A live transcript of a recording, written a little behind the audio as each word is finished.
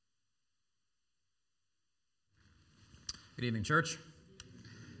Good evening, church.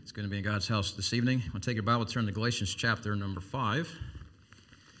 It's going to be in God's house this evening. I'll take your Bible, turn to Galatians chapter number 5.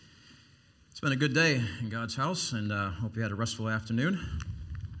 It's been a good day in God's house, and hope you had a restful afternoon.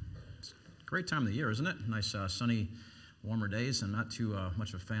 It's a great time of the year, isn't it? Nice, sunny, warmer days. I'm not too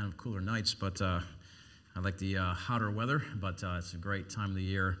much of a fan of cooler nights, but I like the hotter weather, but it's a great time of the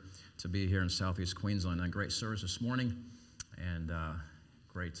year to be here in southeast Queensland. A great service this morning, and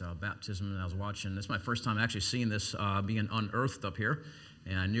great baptism. And I was watching, this is my first time actually seeing this being unearthed up here,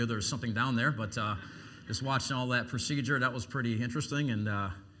 and I knew there was something down there, but just watching all that procedure, that was pretty interesting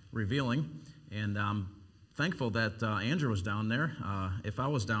and revealing. And I'm thankful that Andrew was down there. If I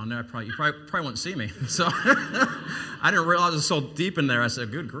was down there, you probably wouldn't see me. So I didn't realize it was so deep in there. I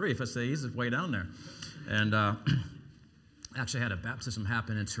said, good grief. I said, he's way down there. And actually had a baptism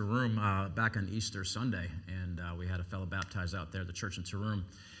happen in Taroom back on Easter Sunday, and we had a fellow baptized out there at the church in Taroom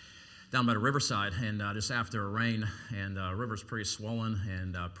down by the riverside, and just after a rain, and the river's pretty swollen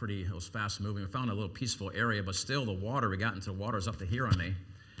and it was fast moving. We found a little peaceful area, but still we got into the water is up to here on me,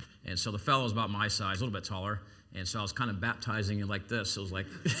 and so the fellow was about my size, a little bit taller, and so I was kind of baptizing him like this. It was like,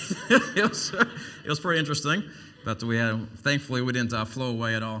 it was pretty interesting, but thankfully we didn't flow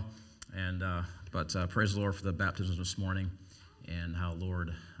away at all, and but praise the Lord for the baptisms this morning and how the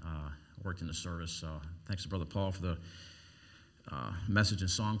Lord worked in the service. So thanks to Brother Paul for the message and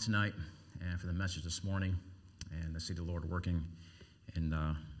song tonight and for the message this morning, and to see the Lord working in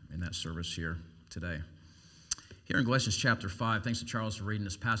that service here today. Here in Galatians chapter 5, thanks to Charles for reading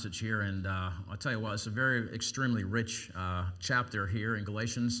this passage here, and I'll tell you what, it's a very extremely rich chapter here in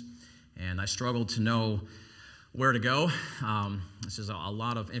Galatians, and I struggled to know where to go. This is a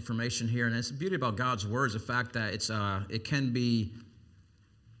lot of information here, and it's the beauty about God's Word is the fact that it can be,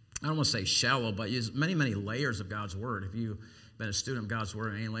 I don't want to say shallow, but there's many, many layers of God's Word. If you've been a student of God's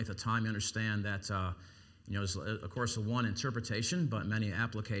Word any length of time, you understand that, there's, of course, one interpretation, but many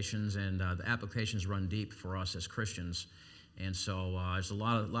applications, and the applications run deep for us as Christians. And so there's a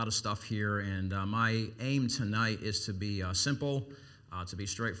lot of stuff here, and my aim tonight is to be simple, to be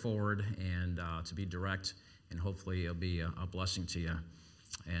straightforward, and to be direct, and hopefully it'll be a blessing to you.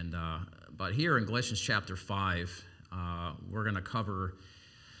 And but here in Galatians chapter 5, we're going to cover,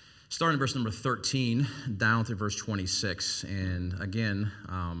 starting verse number 13 down through verse 26. And again,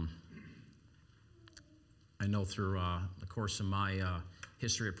 I know through the course of my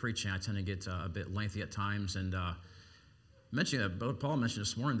history of preaching, I tend to get a bit lengthy at times. And mentioning that, Brother Paul mentioned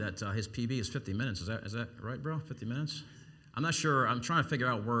this morning that his PB is 50 minutes. Is that right, bro? 50 minutes? I'm not sure. I'm trying to figure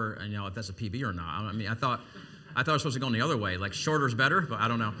out where, if that's a PB or not. I mean, I thought I was supposed to go in the other way, like shorter is better, but I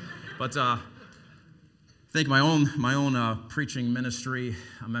don't know. But I think my own preaching ministry,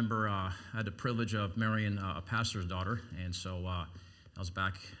 I remember I had the privilege of marrying a pastor's daughter, and so I was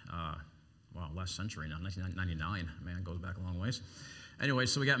back, last century now, 1999. Man, it goes back a long ways. Anyway,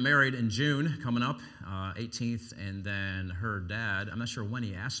 so we got married in June, coming up, 18th, and then her dad, I'm not sure when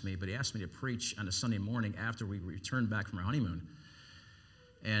he asked me, but he asked me to preach on a Sunday morning after we returned back from our honeymoon.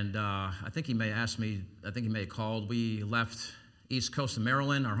 And I think he may have called. We left East Coast of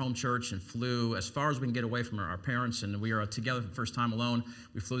Maryland, our home church, and flew as far as we can get away from our parents, and we are together for the first time alone.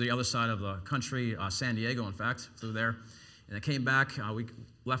 We flew to the other side of the country, San Diego, in fact, flew there. And I came back, we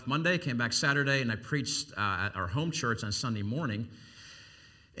left Monday, came back Saturday, and I preached at our home church on Sunday morning.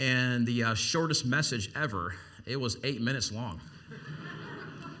 And the shortest message ever, it was 8 minutes long.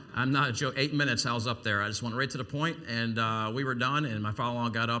 I'm not a joke, 8 minutes I was up there. I just went right to the point, and we were done, and my father-in-law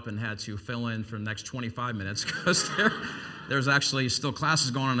got up and had to fill in for the next 25 minutes because there's actually still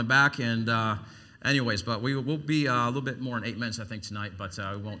classes going on in the back. And anyways, but we will be a little bit more than 8 minutes, I think, tonight, but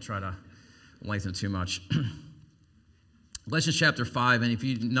we won't try to lengthen too much. Galatians chapter 5, and if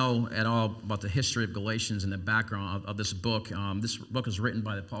you know at all about the history of Galatians and the background of this book is written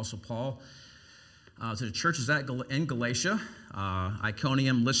by the Apostle Paul to the churches in Galatia,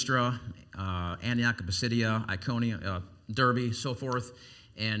 Iconium, Lystra, Antioch of Pisidia, Iconium, Derbe, so forth.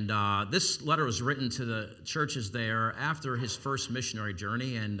 And this letter was written to the churches there after his first missionary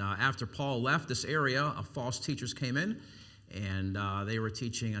journey. And after Paul left this area, false teachers came in, and they were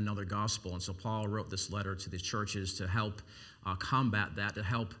teaching another gospel. And so Paul wrote this letter to the churches to help combat that, to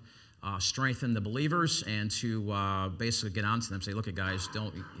help strengthen the believers, and to basically get onto them, say, look, guys,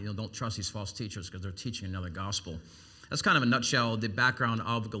 don't trust these false teachers because they're teaching another gospel. That's kind of a nutshell the background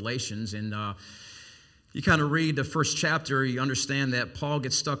of Galatians. And you kind of read the first chapter, you understand that Paul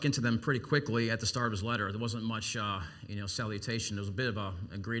gets stuck into them pretty quickly at the start of his letter. There wasn't much, salutation. There was a bit of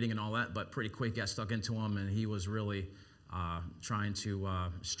a greeting and all that, but pretty quick got stuck into them, and he was really trying to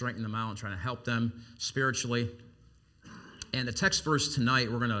strengthen them out and trying to help them spiritually. And the text verse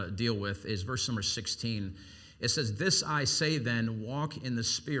tonight we're going to deal with is verse number 16. It says, "This I say then, walk in the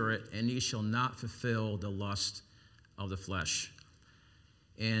Spirit, and ye shall not fulfill the lust of the flesh."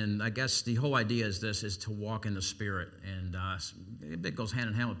 And I guess the whole idea is to walk in the Spirit. And it goes hand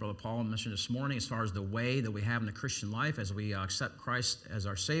in hand with Brother Paul mentioned this morning as far as the way that we have in the Christian life as we accept Christ as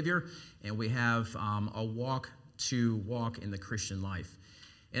our Savior, and we have a walk in the Christian life.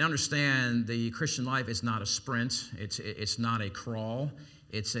 And understand the Christian life is not a sprint. It's not a crawl.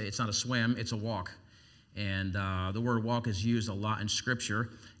 It's not a swim. It's a walk. And the word walk is used a lot in Scripture.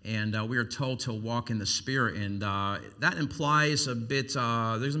 And we are told to walk in the Spirit. And that implies a bit, there's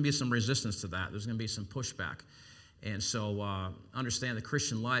going to be some resistance to that. There's going to be some pushback. And so understand the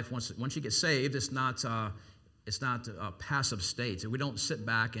Christian life, once you get saved, it's not a passive state. We don't sit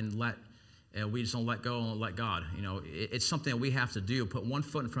back and we just don't let go and let God. It's something that we have to do, put one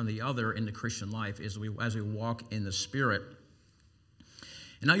foot in front of the other in the Christian life as we walk in the Spirit.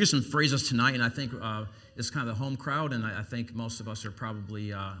 And I'll use some phrases tonight, and I think it's kind of the home crowd, and I think most of us are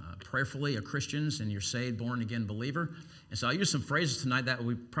probably prayerfully Christians, and you're saved, born-again believer. And so I'll use some phrases tonight that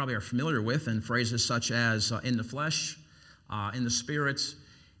we probably are familiar with, and phrases such as in the flesh, in the Spirit.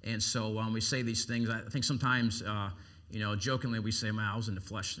 And so when we say these things, I think sometimes, jokingly we say, "Man, I was in the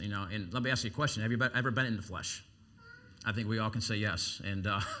flesh." And let me ask you a question. Have you ever been in the flesh? I think we all can say yes. And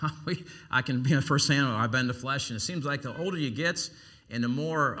I can be in firsthand, I've been in the flesh, and it seems like the older you get, and the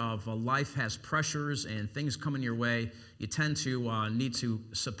more of life has pressures and things coming your way, you tend to need to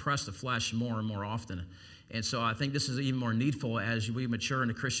suppress the flesh more and more often. And so I think this is even more needful as we mature in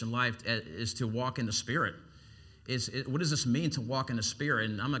the Christian life, is to walk in the Spirit. What does this mean to walk in the Spirit?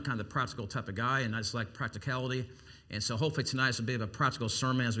 And I'm a kind of practical type of guy, and I just like practicality. And so hopefully tonight is a bit of a practical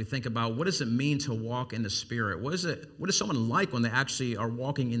sermon as we think about what does it mean to walk in the Spirit? What is someone like when they actually are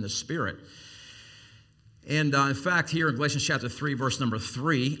walking in the Spirit? And in fact, here in Galatians chapter 3, verse number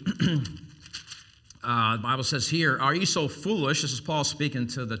 3, the Bible says here, "Are ye so foolish?" This is Paul speaking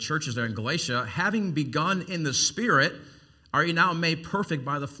to the churches there in Galatia. "Having begun in the Spirit, are ye now made perfect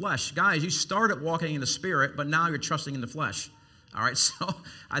by the flesh?" Guys, you started walking in the Spirit, but now you're trusting in the flesh. All right, so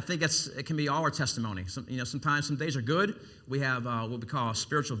I think it can be all our testimony. Sometimes some days are good. We have what we call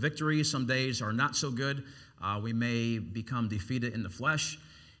spiritual victories. Some days are not so good. We may become defeated in the flesh.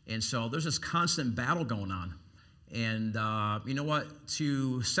 And so there's this constant battle going on. And you know what?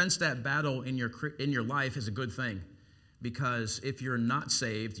 To sense that battle in your life is a good thing. Because if you're not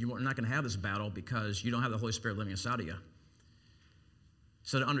saved, you're not going to have this battle because you don't have the Holy Spirit living inside of you.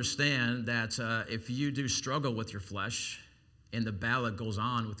 So to understand that if you do struggle with your flesh and the battle that goes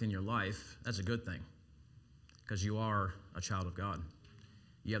on within your life, that's a good thing. Because you are a child of God.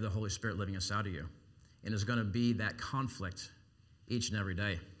 You have the Holy Spirit living inside of you. And there's going to be that conflict each and every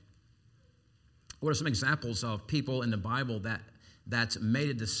day. What are some examples of people in the Bible that made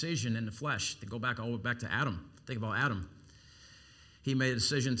a decision in the flesh? To go back all the way back to Adam. Think about Adam. He made a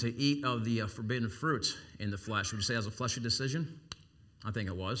decision to eat of the forbidden fruit in the flesh. Would you say that was a fleshly decision? I think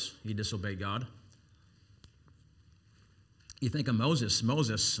it was. He disobeyed God. You think of Moses.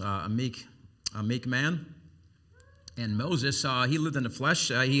 Moses, a meek man. And Moses, he lived in the flesh.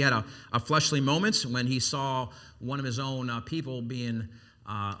 He had a fleshly moment when he saw one of his own people being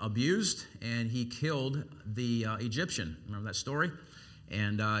abused, and he killed the Egyptian. Remember that story?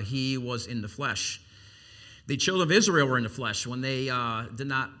 And he was in the flesh. The children of Israel were in the flesh when they did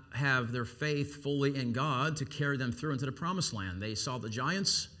not have their faith fully in God to carry them through into the promised land. They saw the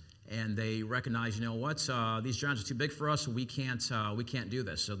giants, and they recognized, you know what, these giants are too big for us. We can't do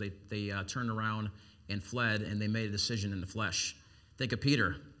this. So they turned around and fled, and they made a decision in the flesh. Think of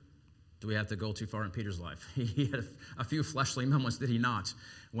Peter. Do we have to go too far in Peter's life? He had a few fleshly moments, did he not?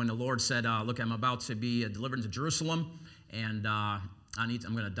 When the Lord said, look, I'm about to be delivered into Jerusalem, and I'm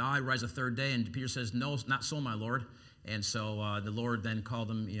going to die, rise the third day. And Peter says, "No, not so, my Lord." And so the Lord then called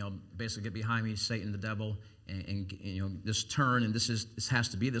him, basically, "Get behind me, Satan, the devil, and just turn, and this has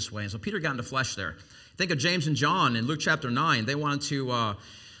to be this way." And so Peter got into flesh there. Think of James and John in Luke chapter 9. They wanted to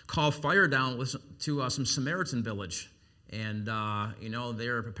call fire down to some Samaritan village. And, they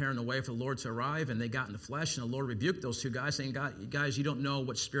were preparing the way for the Lord to arrive, and they got in the flesh, and the Lord rebuked those two guys, saying, "Guys, you don't know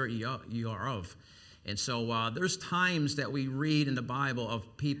what spirit you are of." And so there's times that we read in the Bible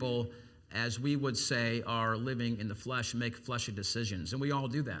of people, as we would say, are living in the flesh, make fleshly decisions, and we all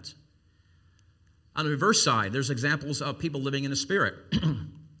do that. On the reverse side, there's examples of people living in the Spirit. I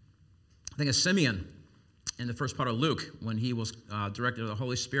think of Simeon in the first part of Luke, when he was directed by the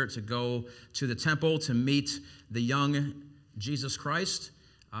Holy Spirit to go to the temple to meet the young Jesus Christ.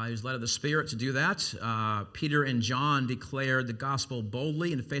 He was led of the Spirit to do that. Peter and John declared the gospel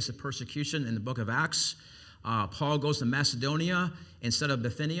boldly in the face of persecution in the book of Acts. Paul goes to Macedonia instead of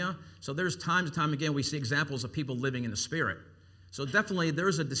Bithynia. So there's time and time again we see examples of people living in the Spirit. So definitely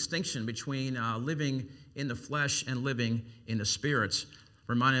there's a distinction between living in the flesh and living in the Spirit.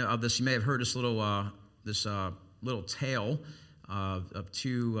 Reminded of this, you may have heard this little tale of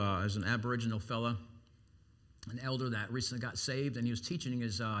two, as an Aboriginal fella, an elder that recently got saved, and he was teaching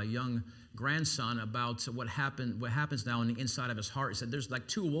his young grandson about what happens now on the inside of his heart. He said, there's like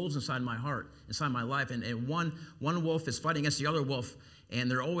two wolves inside my heart, inside my life, and one wolf is fighting against the other wolf, and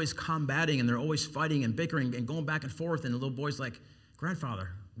they're always combating, and they're always fighting and bickering and going back and forth, and the little boy's like, grandfather,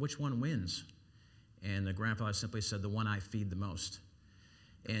 which one wins? And the grandfather simply said, the one I feed the most.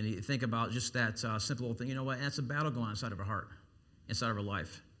 And you think about just that simple little thing, you know what, that's a battle going on inside of our heart, inside of our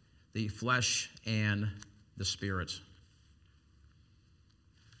life, the flesh and the Spirit.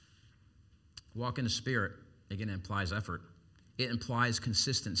 Walk in the Spirit, again, implies effort. It implies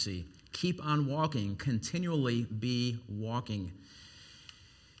consistency. Keep on walking. Continually be walking.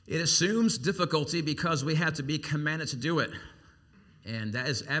 It assumes difficulty because we have to be commanded to do it. And that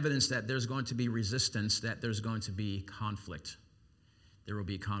is evidence that there's going to be resistance, that there's going to be conflict. There will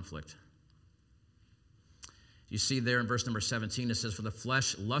be conflict. You see there in verse number 17, it says, for the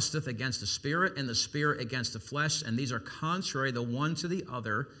flesh lusteth against the Spirit, and the Spirit against the flesh, and these are contrary the one to the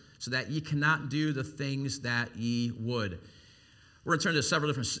other, so that ye cannot do the things that ye would. We're going to turn to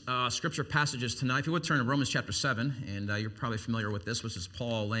several different scripture passages tonight. If you would turn to Romans chapter 7, and you're probably familiar with this, which is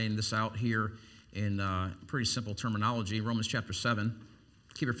Paul laying this out here in pretty simple terminology. Romans chapter 7.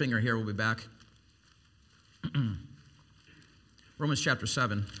 Keep your finger here, we'll be back. Romans chapter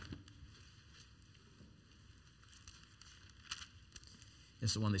 7. This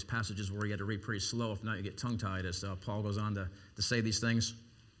is one of these passages where you got to read pretty slow. If not, you get tongue-tied as Paul goes on to say these things.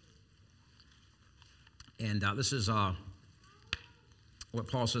 And this is what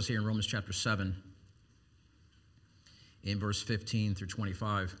Paul says here in Romans chapter 7 in verse 15 through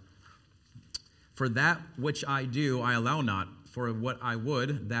 25. For that which I do, I allow not. For what I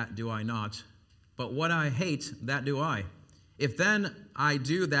would, that do I not. But what I hate, that do I. If then I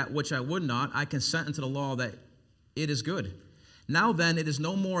do that which I would not, I consent unto the law that it is good. Now then, it is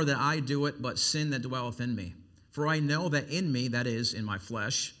no more that I do it, but sin that dwelleth in me. For I know that in me, that is, in my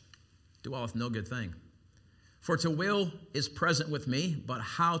flesh, dwelleth no good thing. For to will is present with me, but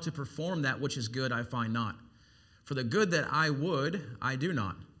how to perform that which is good I find not. For the good that I would, I do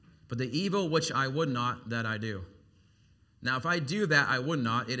not. But the evil which I would not, that I do. Now if I do that I would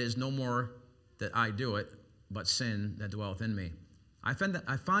not, it is no more that I do it, but sin that dwelleth in me. I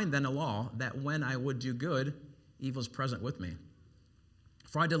find then a law that when I would do good, evil is present with me.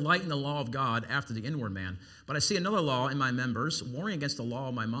 For I delight in the law of God after the inward man. But I see another law in my members, warring against the law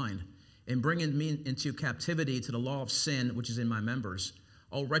of my mind, and bringing me into captivity to the law of sin which is in my members.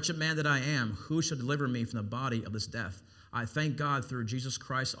 O wretched man that I am, who shall deliver me from the body of this death? I thank God through Jesus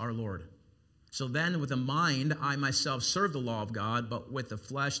Christ our Lord. So then with the mind I myself serve the law of God, but with the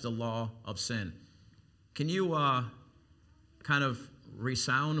flesh the law of sin. Can you kind of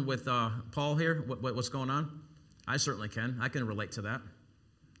resound with Paul here, what's going on? I certainly can. I can relate to that.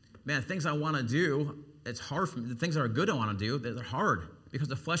 Man, things I want to do, it's hard for me. The things that are good I want to do, they're hard because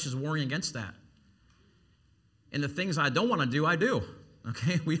the flesh is warring against that. And the things I don't want to do, I do.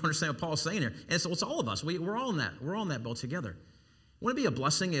 Okay, we understand what Paul's saying here. And so it's all of us. We're all in that. We're all in that boat together. Wouldn't it be a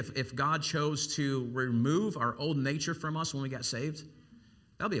blessing if God chose to remove our old nature from us when we got saved?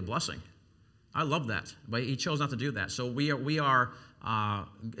 That would be a blessing. I love that. But he chose not to do that. So we are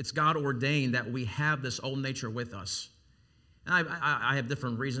it's God ordained that we have this old nature with us. And I have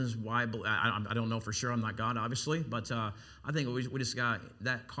different reasons why. I don't know for sure. I'm not God, obviously. But I think we just got,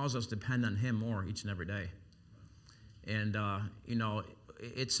 that causes us to depend on him more each and every day. And,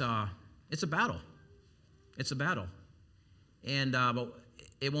 it's a battle. It's a battle. And but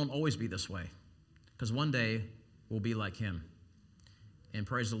it won't always be this way. Because one day we'll be like him. And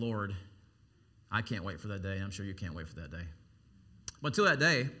praise the Lord, I can't wait for that day. And I'm sure you can't wait for that day. But until that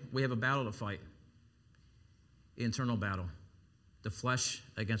day, we have a battle to fight. Internal battle. The flesh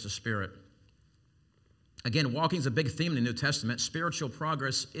against the spirit. Again, walking is a big theme in the New Testament. Spiritual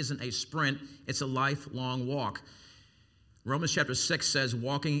progress isn't a sprint. It's a lifelong walk. Romans chapter 6 says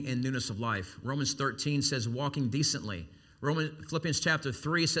walking in newness of life. Romans 13 says walking decently. Philippians chapter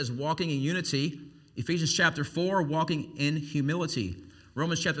 3 says walking in unity. Ephesians chapter 4, walking in humility.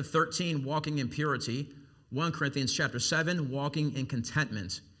 Romans chapter 13, walking in purity. 1 Corinthians chapter 7, walking in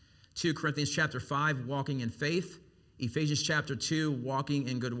contentment. 2 Corinthians chapter 5, walking in faith. Ephesians chapter 2, walking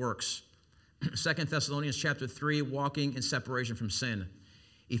in good works. 2 Thessalonians chapter 3, walking in separation from sin.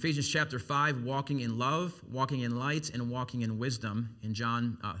 Ephesians chapter 5, walking in love, walking in light, and walking in wisdom. In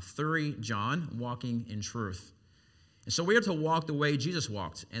John, walking in truth. And so we are to walk the way Jesus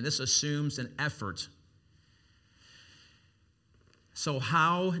walked, and this assumes an effort. So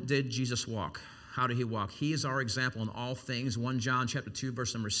how did Jesus walk? How did he walk? He is our example in all things. 1 John chapter 2,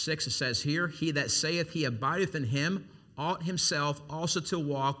 verse number 6, it says here, he that saith he abideth in him ought himself also to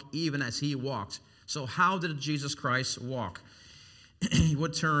walk even as he walked. So how did Jesus Christ walk? He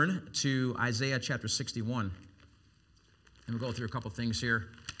would turn to Isaiah chapter 61. And we'll go through a couple things here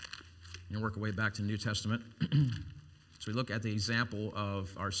and work our way back to the New Testament. So we look at the example of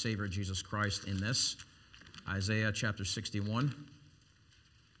our Savior Jesus Christ in this. Isaiah chapter 61.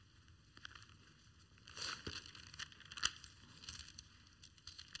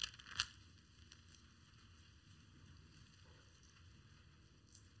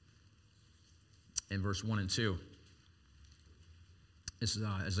 In verse 1 and 2. This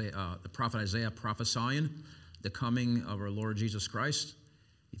is the prophet Isaiah prophesying the coming of our Lord Jesus Christ.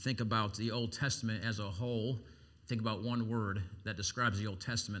 You think about the Old Testament as a whole, think about one word that describes the Old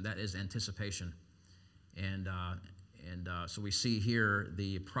Testament, that is anticipation. And so we see here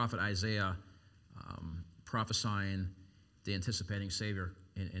the prophet Isaiah prophesying the anticipating Savior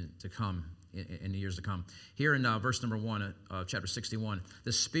to come in the years to come. Here in verse number 1 of chapter 61,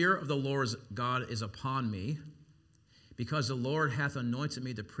 the Spirit of the Lord God is upon me, because the Lord hath anointed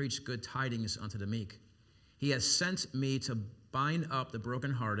me to preach good tidings unto the meek. He hath sent me to bind up the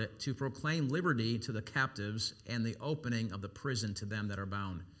brokenhearted, to proclaim liberty to the captives, and the opening of the prison to them that are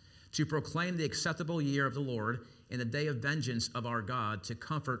bound, to proclaim the acceptable year of the Lord, and the day of vengeance of our God, to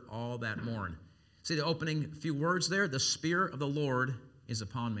comfort all that mourn. See the opening few words there? The Spirit of the Lord is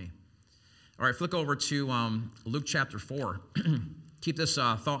upon me. All right, flick over to Luke chapter 4. Keep this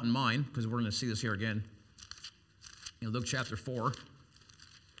thought in mind, because we're going to see this here again. In Luke chapter 4.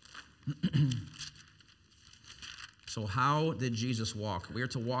 So how did Jesus walk? We are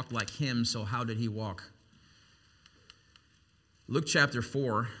to walk like him, so how did he walk? Luke chapter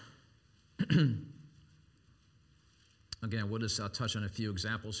 4. Again, we'll just touch on a few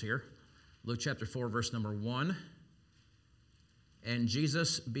examples here. Luke chapter 4, verse number 1. And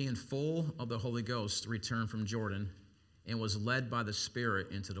Jesus, being full of the Holy Ghost, returned from Jordan and was led by the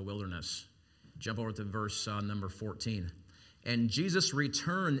Spirit into the wilderness. Jump over to verse number 14. And Jesus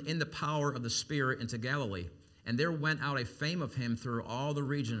returned in the power of the Spirit into Galilee, and there went out a fame of him through all the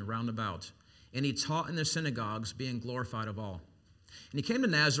region round about. And he taught in their synagogues, being glorified of all. And he came to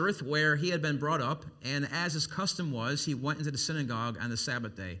Nazareth, where he had been brought up, and as his custom was, he went into the synagogue on the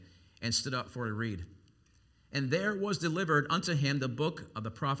Sabbath day, and stood up for to read. And there was delivered unto him the book of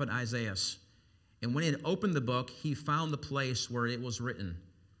the prophet Isaiah. And when he had opened the book, he found the place where it was written,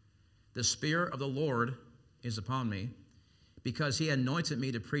 the Spirit of the Lord is upon me, because he anointed me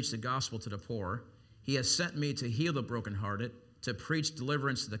to preach the gospel to the poor. He has sent me to heal the brokenhearted, to preach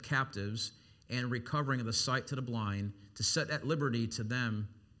deliverance to the captives, and recovering of the sight to the blind, to set at liberty to them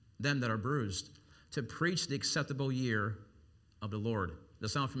that are bruised, to preach the acceptable year of the Lord.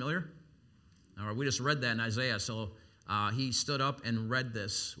 Does that sound familiar? All right, we just read that in Isaiah. So he stood up and read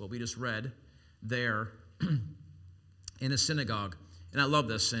this, what we just read there in a synagogue. And I love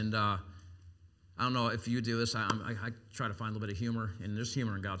this, and I don't know if you do this. I try to find a little bit of humor, and there's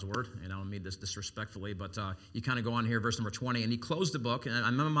humor in God's word, and I don't mean this disrespectfully, but you kind of go on here, verse number 20, and he closed the book, and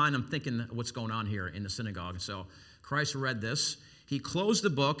in my mind, I'm thinking what's going on here in the synagogue. So Christ read this. He closed the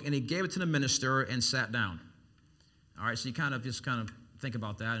book, and he gave it to the minister and sat down. All right, so you kind of think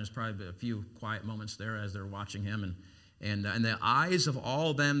about that, and there's probably a few quiet moments there as they're watching him, and the eyes of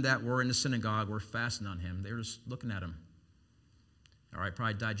all them that were in the synagogue were fastened on him. They were just looking at him. All right,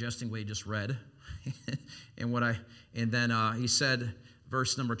 probably digesting what he just read. and then he said,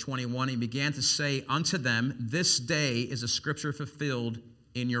 verse number 21, he began to say unto them, this day is a scripture fulfilled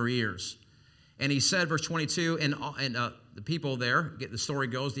in your ears. And he said, verse 22, and the people there, the story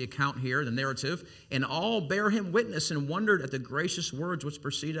goes, the account here, the narrative, and all bear him witness and wondered at the gracious words which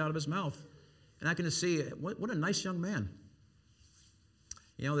proceeded out of his mouth. And I can just see, what a nice young man.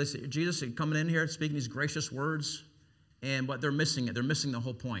 You know, Jesus coming in here speaking these gracious words, but they're missing it. They're missing the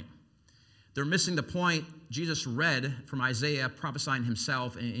whole point. They're missing the point Jesus read from Isaiah prophesying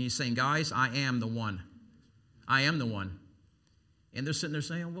himself, and he's saying, guys, I am the one. I am the one. And they're sitting there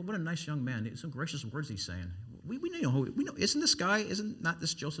saying, well, what a nice young man. Some gracious words he's saying. We know, isn't not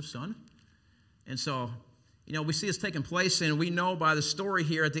this Joseph's son? And so, you know, we see this taking place, and we know by the story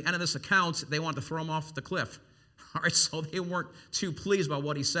here at the end of this account, they want to throw him off the cliff. All right, so they weren't too pleased by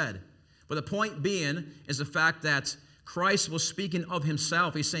what he said. But the point being is the fact that Christ was speaking of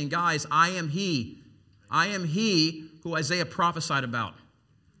himself. He's saying, guys, I am he. I am he who Isaiah prophesied about.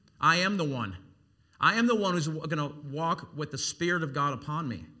 I am the one. I am the one who's going to walk with the Spirit of God upon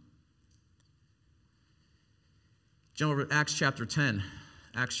me. Jump over to Acts chapter 10.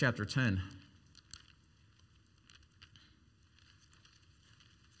 Acts chapter 10.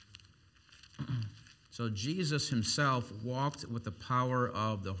 So Jesus himself walked with the power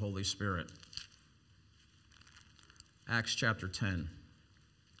of the Holy Spirit. Acts chapter 10.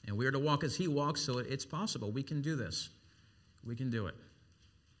 And we are to walk as he walks, so it's possible. We can do this. We can do it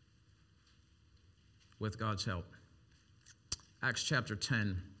with God's help. Acts chapter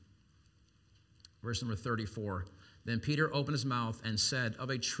 10, verse number 34. Then Peter opened his mouth and said,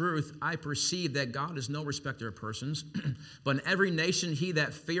 "Of a truth I perceive that God is no respecter of persons, but in every nation he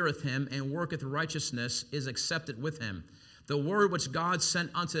that feareth him and worketh righteousness is accepted with him. The word which God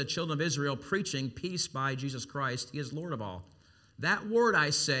sent unto the children of Israel, preaching peace by Jesus Christ, he is Lord of all. That word I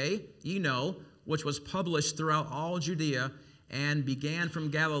say, ye know, which was published throughout all Judea, and began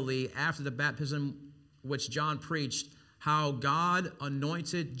from Galilee after the baptism which John preached, how God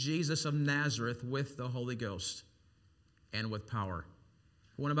anointed Jesus of Nazareth with the Holy Ghost and with power,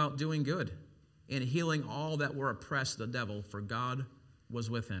 who went about doing good and healing all that were oppressed of the devil, for God was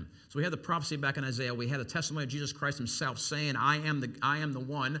with him." So we had the prophecy back in Isaiah. We had the testimony of Jesus Christ himself saying, I am the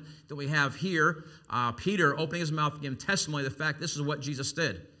one. That we have here, Peter opening his mouth and giving testimony of the fact this is what Jesus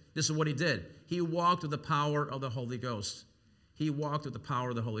did. This is what he did. He walked with the power of the Holy Ghost. He walked with the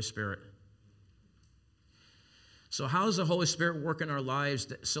power of the Holy Spirit. So how does the Holy Spirit work in our lives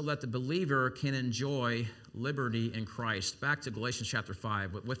so that the believer can enjoy liberty in Christ? Back to Galatians chapter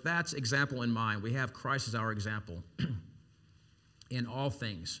 5. With that example in mind, we have Christ as our example in all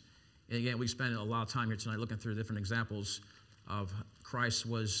things. And again, we spent a lot of time here tonight looking through different examples of Christ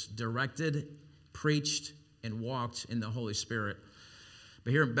was directed, preached, and walked in the Holy Spirit.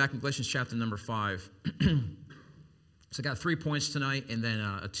 But here back in Galatians chapter number 5. So I got 3 points tonight and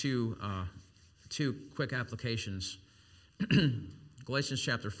then two quick applications. Galatians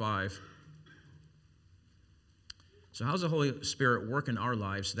chapter 5. So how does the Holy Spirit work in our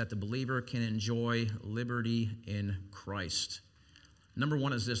lives so that the believer can enjoy liberty in Christ? Number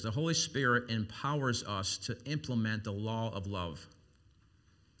one is this: the Holy Spirit empowers us to implement the law of love.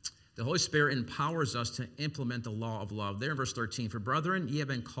 The Holy Spirit empowers us to implement the law of love. There in verse 13, "For brethren, ye have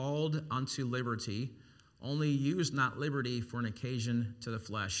been called unto liberty, only use not liberty for an occasion to the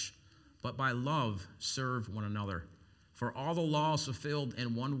flesh, but by love serve one another. For all the law is fulfilled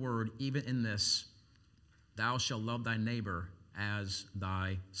in one word, even in this, thou shalt love thy neighbor as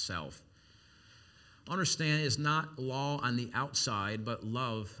thyself." Understand, it's not law on the outside, but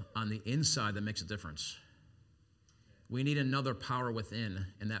love on the inside that makes a difference. We need another power within,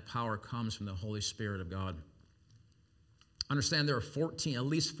 and that power comes from the Holy Spirit of God. Understand there are at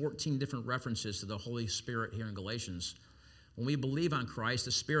least 14 different references to the Holy Spirit here in Galatians. When we believe on Christ,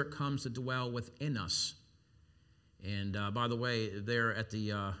 the Spirit comes to dwell within us. And by the way, there at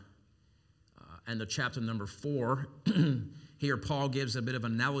the end of chapter number 4, here Paul gives a bit of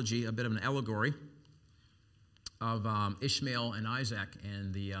an analogy, a bit of an allegory of Ishmael and Isaac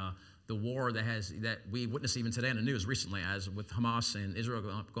and the war that we witness even today in the news recently, as with Hamas and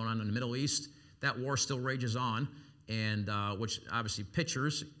Israel going on in the Middle East. That war still rages on, and which obviously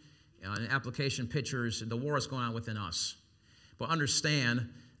pictures, an application pictures the war that's going on within us. But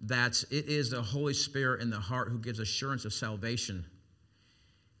understand that it is the Holy Spirit in the heart who gives assurance of salvation.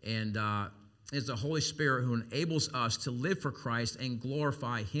 And it's the Holy Spirit who enables us to live for Christ and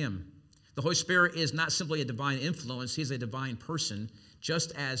glorify Him. The Holy Spirit is not simply a divine influence, He's a divine person,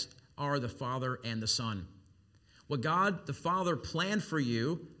 just as are the Father and the Son. What God the Father planned for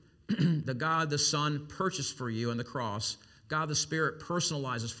you, the God the Son purchased for you on the cross, God the Spirit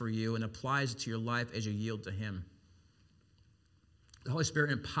personalizes for you and applies it to your life as you yield to Him. The Holy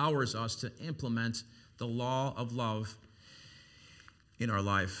Spirit empowers us to implement the law of love in our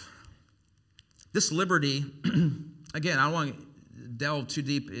life. This liberty, again, I don't want to delve too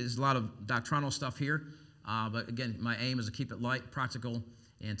deep. There's a lot of doctrinal stuff here. But again, my aim is to keep it light, practical,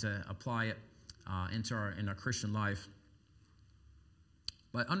 and to apply it in our Christian life.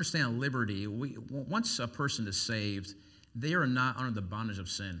 But understand liberty. Once a person is saved, they are not under the bondage of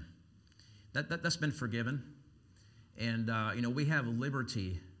sin. That's been forgiven. And, we have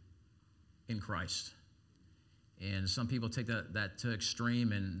liberty in Christ. And some people take that to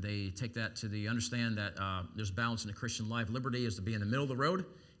extreme, and they take that to the understand that there's balance in the Christian life. Liberty is to be in the middle of the road.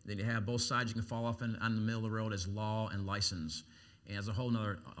 Then you have both sides you can fall off on the middle of the road as law and license. And it's a whole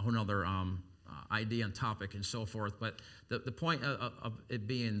nother idea and topic and so forth. But the point of it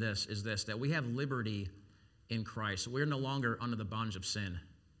being this is this, that we have liberty in Christ. We're no longer under the bondage of sin.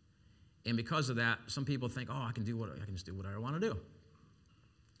 And because of that, some people think, I can just do whatever I want to do.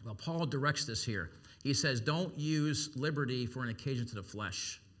 Well, Paul directs this here. He says, don't use liberty for an occasion to the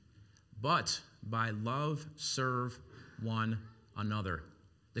flesh, but by love serve one another.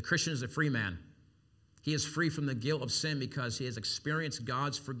 The Christian is a free man. He is free from the guilt of sin because he has experienced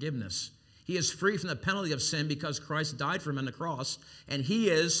God's forgiveness. He is free from the penalty of sin because Christ died for him on the cross, and he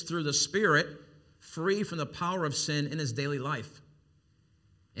is, through the Spirit, free from the power of sin in his daily life.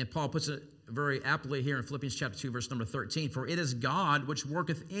 And Paul puts it very aptly here in Philippians chapter 2, verse number 13. For it is God which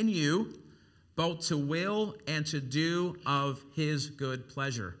worketh in you both to will and to do of his good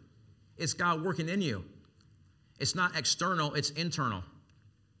pleasure. It's God working in you. It's not external, it's internal.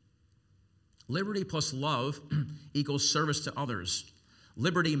 Liberty plus love equals service to others.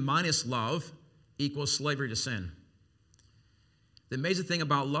 Liberty minus love equals slavery to sin. The amazing thing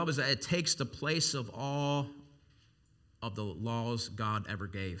about love is that it takes the place of all of the laws God ever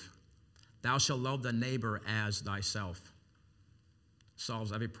gave. Thou shalt love thy neighbor as thyself.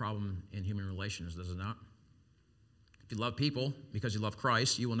 Solves every problem in human relations, does it not? If you love people because you love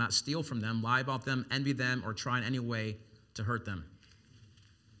Christ, you will not steal from them, lie about them, envy them, or try in any way to hurt them.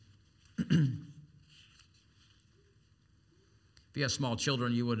 If you have small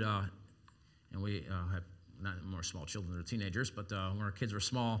children, you would, and we have not more small children, they're teenagers, but when our kids were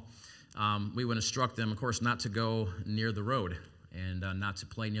small, we would instruct them, of course, not to go near the road and not to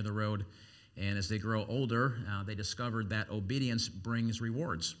play near the road. And as they grow older, they discovered that obedience brings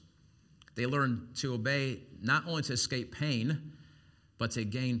rewards. They learn to obey not only to escape pain, but to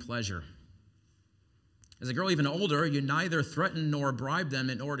gain pleasure. As they grow even older, you neither threaten nor bribe them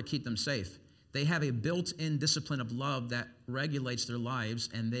in order to keep them safe. They have a built-in discipline of love that regulates their lives,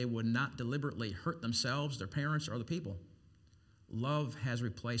 and they would not deliberately hurt themselves, their parents, or other people. Love has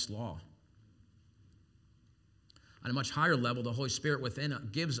replaced law. On a much higher level, the Holy Spirit within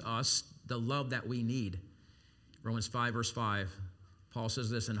gives us the love that we need. Romans 5, verse 5, Paul says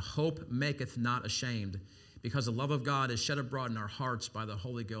this, and hope maketh not ashamed, because the love of God is shed abroad in our hearts by the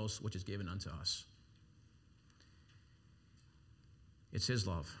Holy Ghost, which is given unto us. It's his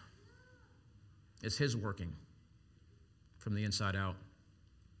love. It's his working from the inside out.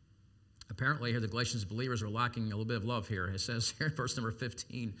 Apparently, here the Galatians believers are lacking a little bit of love here. It says here in verse number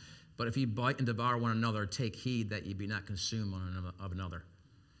 15, but if ye bite and devour one another, take heed that ye be not consumed one of another.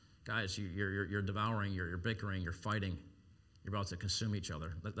 Guys, you're devouring, you're bickering, you're fighting. You're about to consume each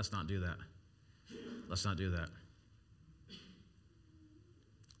other. Let's not do that. Let's not do that.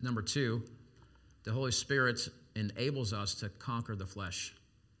 Number 2, the Holy Spirit enables us to conquer the flesh.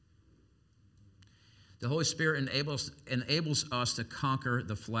 The Holy Spirit enables us to conquer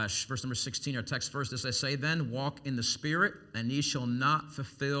the flesh. Verse number 16, our text verse, as I say, then walk in the Spirit, and ye shall not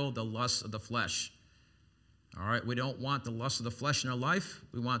fulfill the lusts of the flesh. All right, we don't want the lust of the flesh in our life.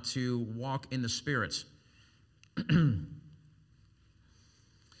 We want to walk in the Spirit.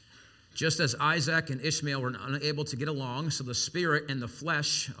 Just as Isaac and Ishmael were unable to get along, so the Spirit and the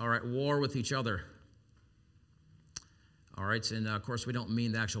flesh are at war with each other. All right, and of course, we don't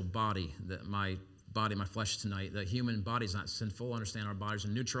mean the actual body, my flesh tonight. The human body is not sinful. Understand our bodies are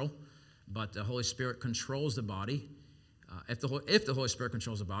neutral, but the Holy Spirit controls the body. If the Holy Spirit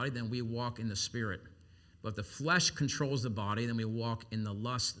controls the body, then we walk in the Spirit. But if the flesh controls the body, then we walk in the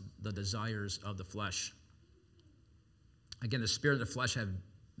lust, the desires of the flesh. Again, the spirit and the flesh have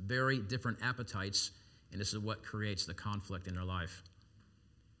very different appetites, and this is what creates the conflict in our life.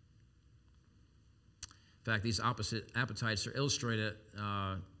 In fact, these opposite appetites are illustrated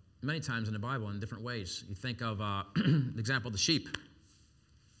many times in the Bible in different ways. You think of the example of the sheep.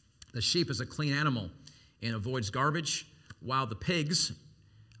 The sheep is a clean animal and avoids garbage, while the pigs,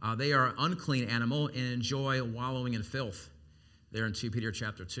 they are an unclean animal and enjoy wallowing in filth. There in 2 Peter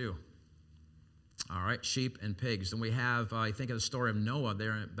chapter 2. All right, sheep and pigs. And we have, I think of the story of Noah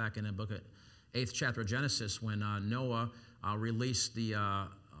there back in the book of 8th chapter of Genesis when Noah released the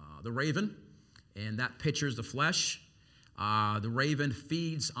raven, and that pictures the flesh. The raven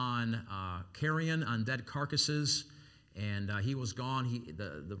feeds on carrion, on dead carcasses, and he was gone.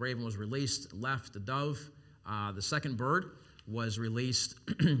 The raven was released, left the dove. The second bird was released,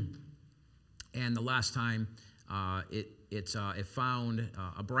 and the last time it found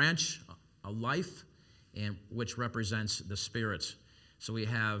a branch, a life, and which represents the spirit. So we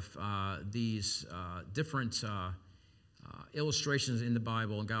have these different illustrations in the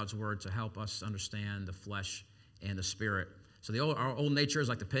Bible and God's Word to help us understand the flesh and the spirit. So our old nature is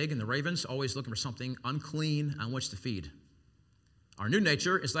like the pig and the ravens, always looking for something unclean on which to feed. Our new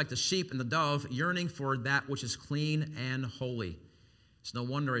nature is like the sheep and the dove, yearning for that which is clean and holy. It's no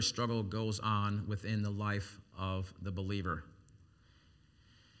wonder a struggle goes on within the life of the believer.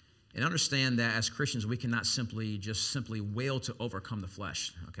 And understand that as Christians, we cannot simply will to overcome the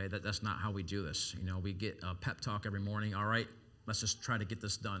flesh. Okay, that's not how we do this. We get a pep talk every morning. All right, let's just try to get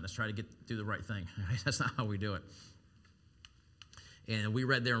this done. Let's try to do the right thing. That's not how we do it. And we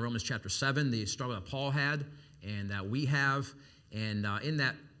read there in Romans chapter 7 the struggle that Paul had and that we have. And in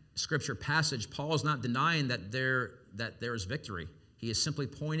that scripture passage, Paul is not denying that there is victory. He is simply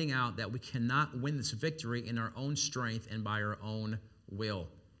pointing out that we cannot win this victory in our own strength and by our own will.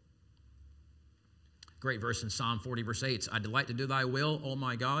 Great verse in Psalm 40, verse 8. I delight to do thy will, O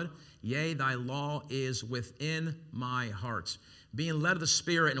my God. Yea, thy law is within my heart. Being led of the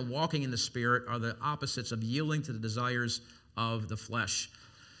Spirit and walking in the Spirit are the opposites of yielding to the desires of the flesh.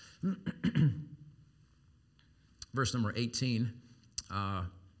 Verse number 18.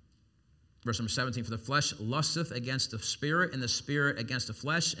 Verse number 17. For the flesh lusteth against the Spirit, and the Spirit against the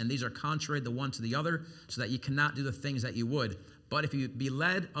flesh, and these are contrary the one to the other, so that ye cannot do the things that ye would. But if you be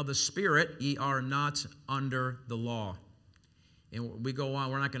led of the Spirit, ye are not under the law. And we go on.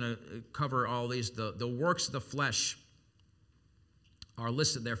 We're not going to cover all these. The works of the flesh are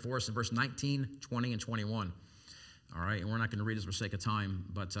listed there for us in verse 19, 20, and 21. All right, and we're not going to read this for sake of time,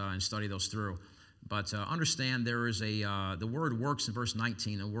 but and study those through. But understand there is the word works in verse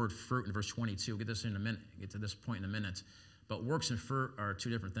 19, the word fruit in verse 22. We'll get this in a minute. Get to this point in a minute. But works and fruit are two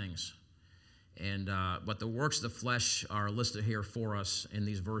different things. And but the works of the flesh are listed here for us in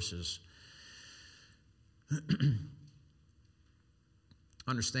these verses.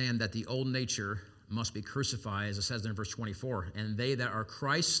 Understand that the old nature must be crucified, as it says there in verse 24. And they that are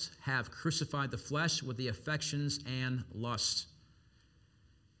Christ have crucified the flesh with the affections and lusts.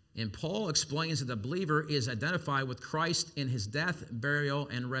 And Paul explains that the believer is identified with Christ in his death, burial,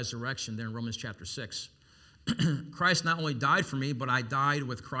 and resurrection there in Romans chapter 6. Christ not only died for me, but I died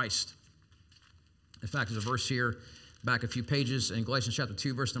with Christ. In fact, there's a verse here back a few pages in Galatians chapter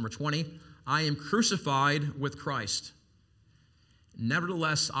 2, verse number 20. I am crucified with Christ.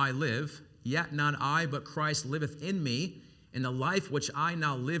 Nevertheless I live, yet not I, but Christ liveth in me. In the life which I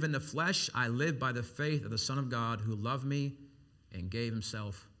now live in the flesh, I live by the faith of the Son of God, who loved me and gave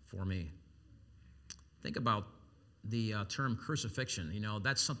himself for me. Think about the term crucifixion.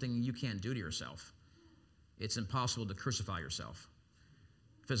 That's something you can't do to yourself. It's impossible to crucify yourself.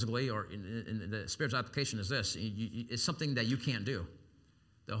 Physically, or in the spiritual application is this. It's something that you can't do.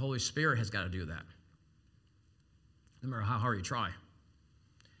 The Holy Spirit has got to do that. No matter how hard you try.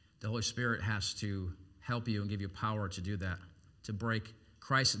 The Holy Spirit has to help you and give you power to do that, to break.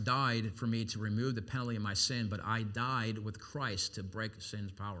 Christ died for me to remove the penalty of my sin, but I died with Christ to break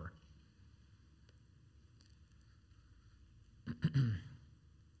sin's power.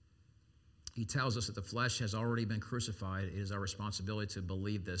 He tells us that the flesh has already been crucified. It is our responsibility to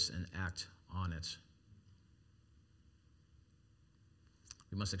believe this and act on it.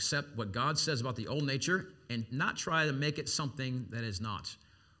 We must accept what God says about the old nature and not try to make it something that is not.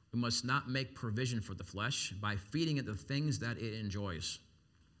 We must not make provision for the flesh by feeding it the things that it enjoys.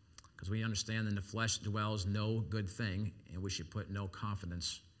 Because we understand in the flesh dwells no good thing, and we should put no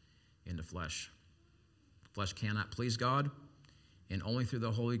confidence in the flesh. The flesh cannot please God, and only through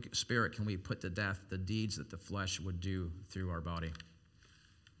the Holy Spirit can we put to death the deeds that the flesh would do through our body.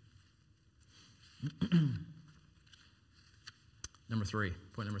 Point number three.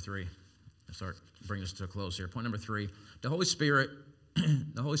 I'll start bringing this to a close here. Point number 3, the Holy Spirit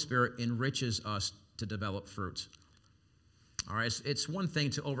enriches us to develop fruit. All right, it's one thing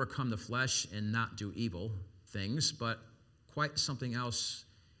to overcome the flesh and not do evil things, but quite something else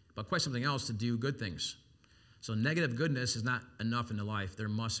to do good things. So negative goodness is not enough in the life. There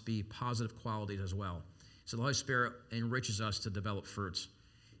must be positive qualities as well. So the Holy Spirit enriches us to develop fruits.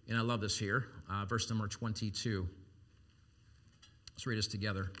 And I love this here, verse number 22. Let's read this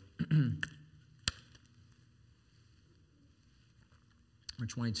together. Number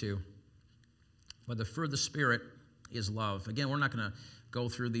 22. But the fruit of the Spirit is love. Again, we're not going to go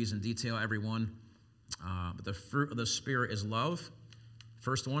through these in detail, every one. But the fruit of the Spirit is love.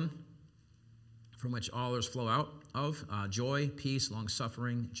 First one, from which all others flow out of, joy, peace,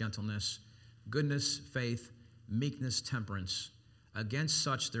 long-suffering, gentleness, goodness, faith, meekness, temperance. Against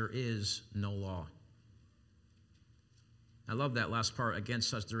such there is no law. I love that last part, against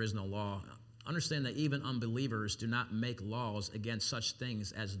such there is no law. Understand that even unbelievers do not make laws against such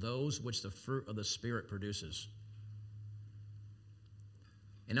things as those which the fruit of the Spirit produces.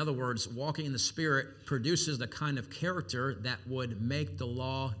 In other words, walking in the Spirit produces the kind of character that would make the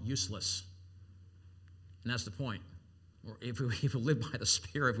law useless. And that's the point. If we live by the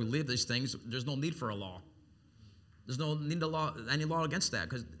Spirit, if we live these things, there's no need for a law. There's no need any law against that,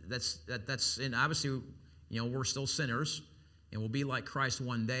 because that's and obviously, we're still sinners, and we'll be like Christ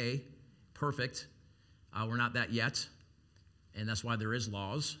one day, perfect. We're not that yet, and that's why there is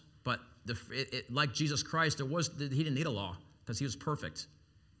laws. But like Jesus Christ, he didn't need a law because he was perfect.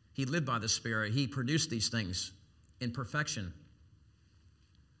 He lived by the Spirit. He produced these things in perfection.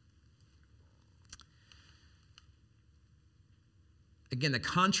 Again, the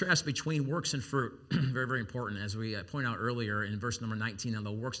contrast between works and fruit, very, very important. As we pointed out earlier in verse number 19, on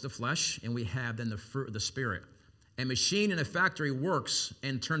the works of the flesh, and we have then the fruit of the Spirit. A machine in a factory works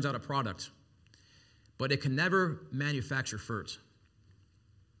and turns out a product, but it can never manufacture fruit.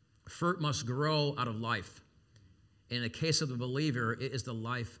 Fruit must grow out of life. In the case of the believer, it is the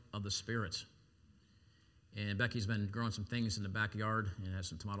life of the Spirit. And Becky's been growing some things in the backyard and has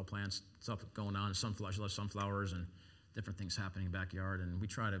some tomato plants, stuff going on, sunflowers, and different things happening in the backyard. And we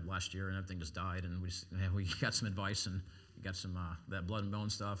tried it last year, and everything just died. And we got some advice, and we got some that blood and bone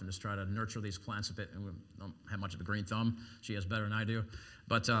stuff, and just try to nurture these plants a bit. And we don't have much of a green thumb. She has better than I do.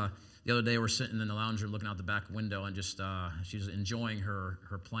 But the other day, we're sitting in the lounge room looking out the back window, and just she's enjoying her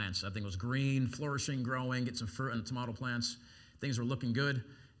plants. Everything was green, flourishing, growing, get some fruit in the tomato plants. Things were looking good.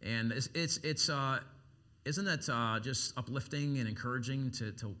 And isn't that just uplifting and encouraging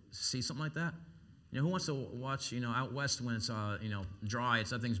to see something like that? Who wants to watch, out west when it's, dry,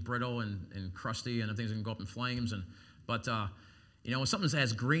 everything's brittle and crusty and everything's going to go up in flames. But when something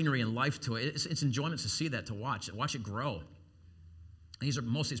has greenery and life to it, it's enjoyment to see that, to watch it grow. And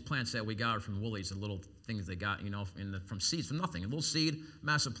most of these plants that we got are from Woolies, the little things they got, from seeds, from nothing. A little seed,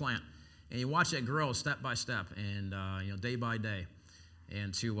 massive plant. And you watch it grow step by step and, day by day.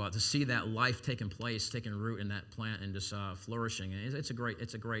 And to see that life taking root in that plant and just flourishing, and it's a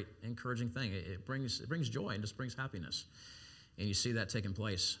great encouraging thing. It brings joy and just brings happiness, and you see that taking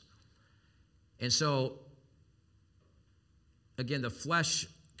place. And so, again, the flesh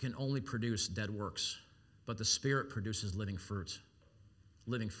can only produce dead works, but the Spirit produces living fruit.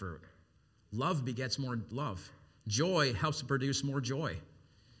 Living fruit. Love begets more love. Joy helps to produce more joy.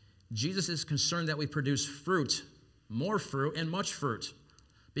 Jesus is concerned that we produce fruit, more fruit, and much fruit,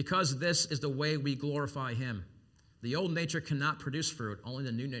 because this is the way we glorify Him. The old nature cannot produce fruit. Only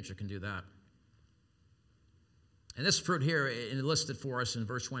the new nature can do that. And this fruit here, listed for us in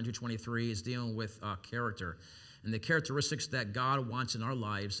verse 22-23, is dealing with character. And the characteristics that God wants in our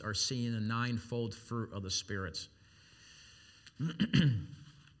lives are seen in the ninefold fruit of the Spirit.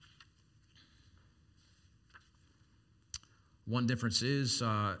 One difference is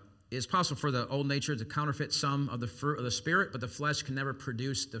it's possible for the old nature to counterfeit some of the fruit of the Spirit, but the flesh can never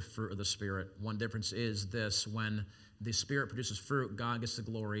produce the fruit of the Spirit. One difference is this: when the Spirit produces fruit, God gets the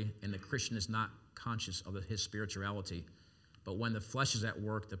glory, and the Christian is not conscious of his spirituality. But when the flesh is at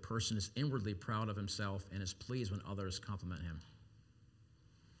work, the person is inwardly proud of himself and is pleased when others compliment him.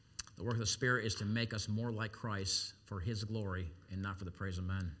 The work of the Spirit is to make us more like Christ for His glory and not for the praise of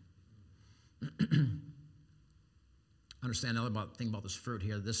men. Understand another thing about this fruit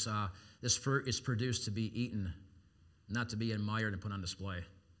here. This fruit is produced to be eaten, not to be admired and put on display.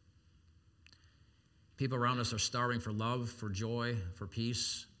 People around us are starving for love, for joy, for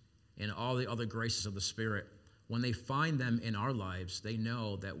peace, and all the other graces of the Spirit. When they find them in our lives, they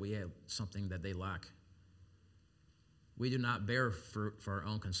know that we have something that they lack. We do not bear fruit for our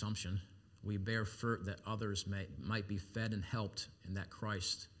own consumption. We bear fruit that others might be fed and helped, and that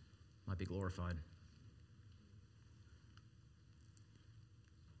Christ might be glorified.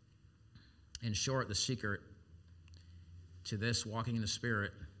 In short, the secret to this walking in the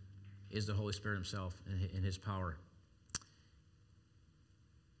Spirit is the Holy Spirit Himself and His power.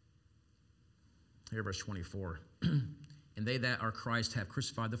 Here, verse 24. And they that are Christ have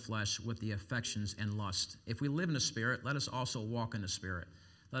crucified the flesh with the affections and lust. If we live in the Spirit, let us also walk in the Spirit.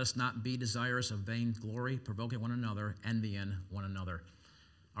 Let us not be desirous of vain glory, provoking one another, envying one another.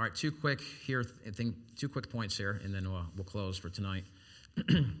 All right, two quick points here, and then we'll close for tonight.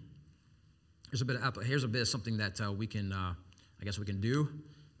 Here's a bit of something that we can do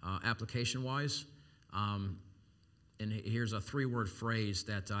application-wise. And here's a 3-word phrase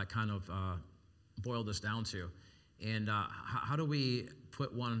that I kind of boiled this down to. And how do we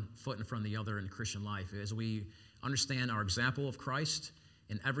put one foot in front of the other in Christian life? As we understand our example of Christ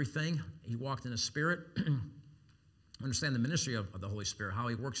in everything, He walked in the Spirit, understand the ministry of the Holy Spirit, how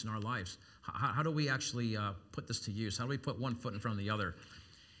He works in our lives. How do we actually put this to use? How do we put one foot in front of the other?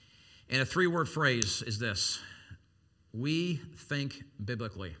 And a 3-word phrase is this: we think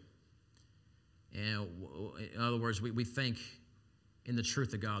biblically. And in other words, we think in the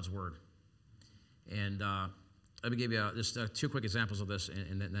truth of God's Word. And let me give you just 2 quick examples of this,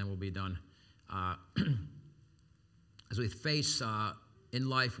 and then we'll be done. As we face, in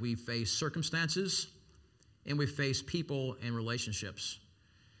life, we face circumstances and we face people and relationships.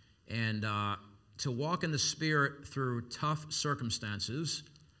 And to walk in the Spirit through tough circumstances,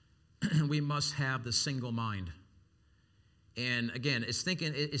 we must have the single mind. And again,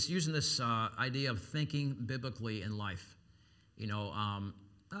 it's using this idea of thinking biblically in life.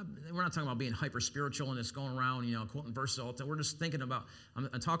 We're not talking about being hyper spiritual and just going around, quoting verses all the time. We're just thinking about, I'm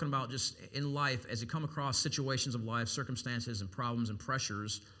talking about just in life, as you come across situations of life, circumstances and problems and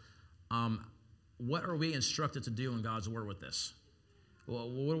pressures, what are we instructed to do in God's Word with this?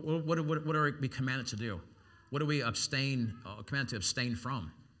 What are we commanded to do? What are we commanded to abstain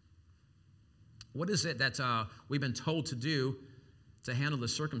from? What is it that we've been told to do to handle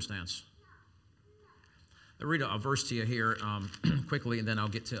this circumstance? I'll read a verse to you here quickly, and then I'll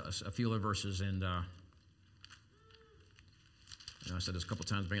get to a few other verses. And I said this a couple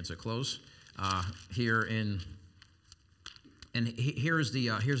times, bring it to a close. Here's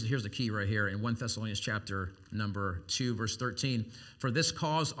the key right here in 1 Thessalonians chapter number 2, verse 13. For this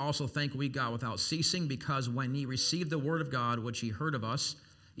cause also thank we God without ceasing, because when ye received the word of God, which ye heard of us,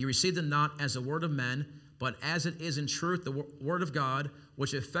 ye received it not as a word of men, but as it is in truth the word of God,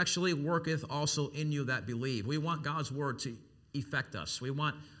 which effectually worketh also in you that believe. We want God's word to effect us. We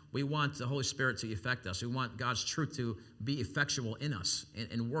want the Holy Spirit to effect us. We want God's truth to be effectual in us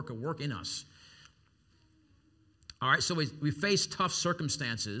and work in us. All right, so we face tough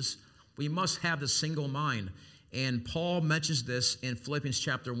circumstances. We must have the single mind. And Paul mentions this in Philippians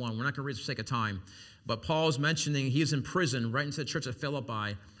chapter 1. We're not going to read it for the sake of time. But Paul's mentioning he's in prison, right into the church of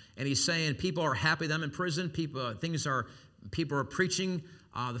Philippi. And he's saying people are happy that I'm in prison. People are preaching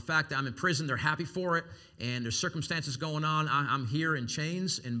the fact that I'm in prison. They're happy for it. And there's circumstances going on. I'm here in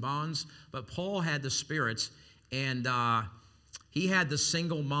chains, in bonds. But Paul had the Spirit, and he had the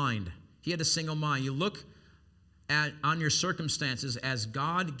single mind. He had a single mind. You look on your circumstances as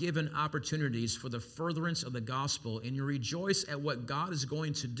God-given opportunities for the furtherance of the gospel, and you rejoice at what God is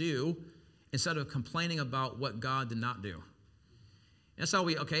going to do instead of complaining about what God did not do. And that's how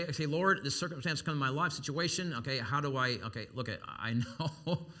I say, Lord, this circumstance comes in my life situation. I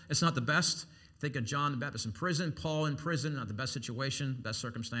know it's not the best. Think of John the Baptist in prison, Paul in prison, not the best situation, best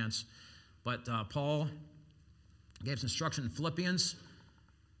circumstance. But Paul gave us instruction in Philippians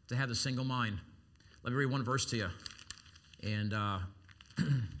to have the single mind. Let me read one verse to you. And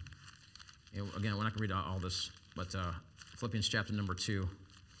again, we're not going to read all this, but Philippians chapter number 2.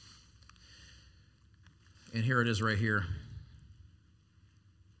 And here it is right here.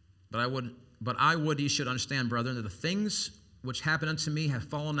 But I would ye should understand, brethren, that the things which happened unto me have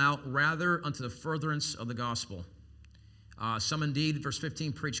fallen out rather unto the furtherance of the gospel. Some indeed, verse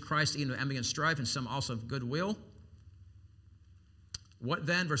 15, preach Christ even of envy and strife, and some also of goodwill. What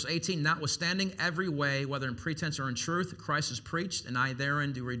then? Verse 18, notwithstanding every way, whether in pretense or in truth, Christ is preached, and I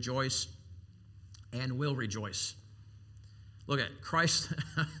therein do rejoice and will rejoice. Look at Christ.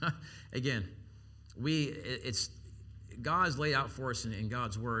 Again, God has laid out for us in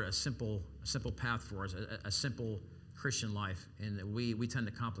God's word a simple path for us, a simple Christian life, and we tend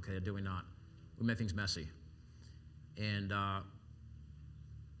to complicate it, do we not? We make things messy. And I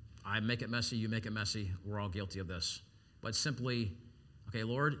make it messy, you make it messy, we're all guilty of this. But simply, okay,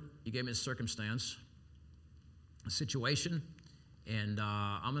 Lord, you gave me this circumstance, a situation, and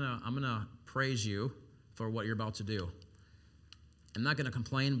I'm gonna praise you for what you're about to do. I'm not gonna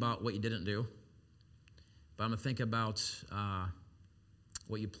complain about what you didn't do, but I'm gonna think about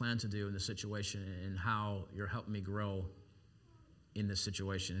what you plan to do in this situation and how you're helping me grow in this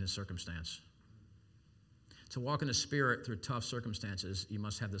situation, in this circumstance. To walk in the Spirit through tough circumstances, you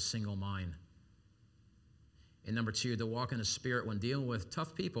must have the single mind. And number 2, to walk in the Spirit when dealing with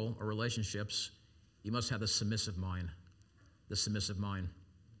tough people or relationships, you must have the submissive mind. The submissive mind.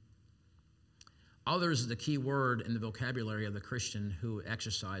 Others is the key word in the vocabulary of the Christian who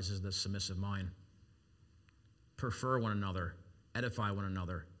exercises the submissive mind. Prefer one another, edify one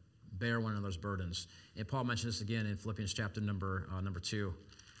another, bear one another's burdens. And Paul mentions this again in Philippians chapter number 2.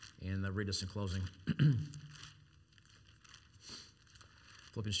 And I'll read this in closing.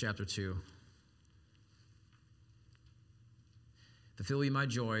 Philippians chapter 2. Fulfill ye my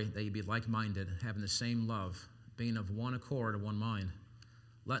joy, that ye be like-minded, having the same love, being of one accord and one mind.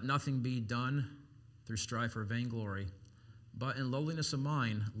 Let nothing be done through strife or vainglory, but in lowliness of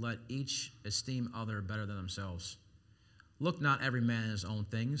mind, let each esteem other better than themselves. Look not every man in his own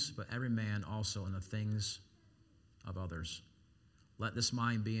things, but every man also in the things of others. Let this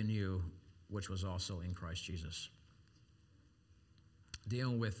mind be in you, which was also in Christ Jesus.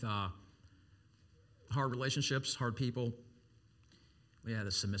 Dealing with hard relationships, hard people, we have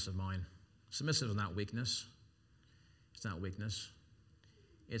a submissive mind. Submissive is not weakness. It's not weakness.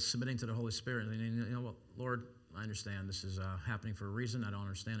 it's submitting to the Holy Spirit. And you know what, Lord, I understand this is happening for a reason. I don't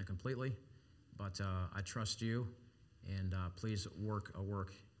understand it completely, but I trust you, and please work a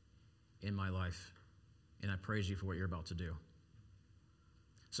work in my life, and I praise you for what you're about to do.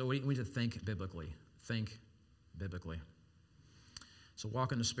 So we need to think biblically. Think biblically. So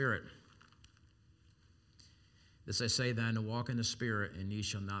walk in the Spirit. This I say then, to walk in the Spirit, and ye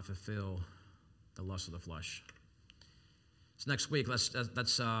shall not fulfill the lust of the flesh. So next week, let's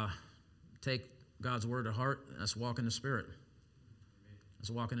take God's word to heart. Let's walk in the Spirit. Let's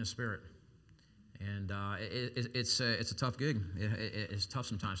walk in the Spirit. And it's a tough gig. It's tough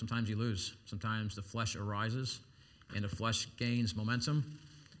sometimes. Sometimes you lose. Sometimes the flesh arises, and the flesh gains momentum.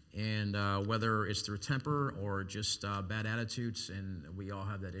 And whether it's through temper or just bad attitudes, and we all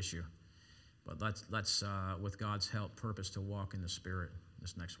have that issue. But let's with God's help, purpose to walk in the Spirit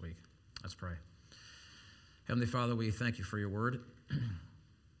this next week. Let's pray. Heavenly Father, we thank you for your word.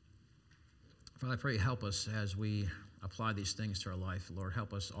 Father, I pray you help us as we apply these things to our life. Lord,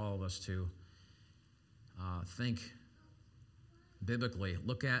 help us, all of us, to think biblically.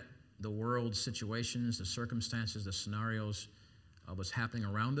 Look at the world's situations, the circumstances, the scenarios of what's happening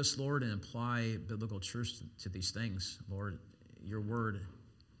around us, Lord, and apply biblical truths to these things. Lord, your word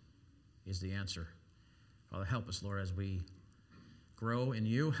is the answer. Father, help us, Lord, as we grow in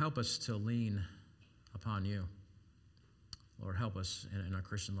you. Help us to lean upon you. Lord, help us in our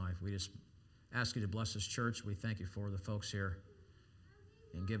Christian life. We just ask you to bless this church. We thank you for the folks here,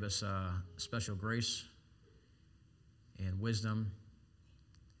 and give us special grace and wisdom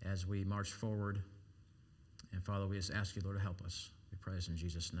as we march forward. And Father, we just ask you, Lord, to help us. We pray this in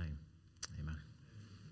Jesus' name. Amen.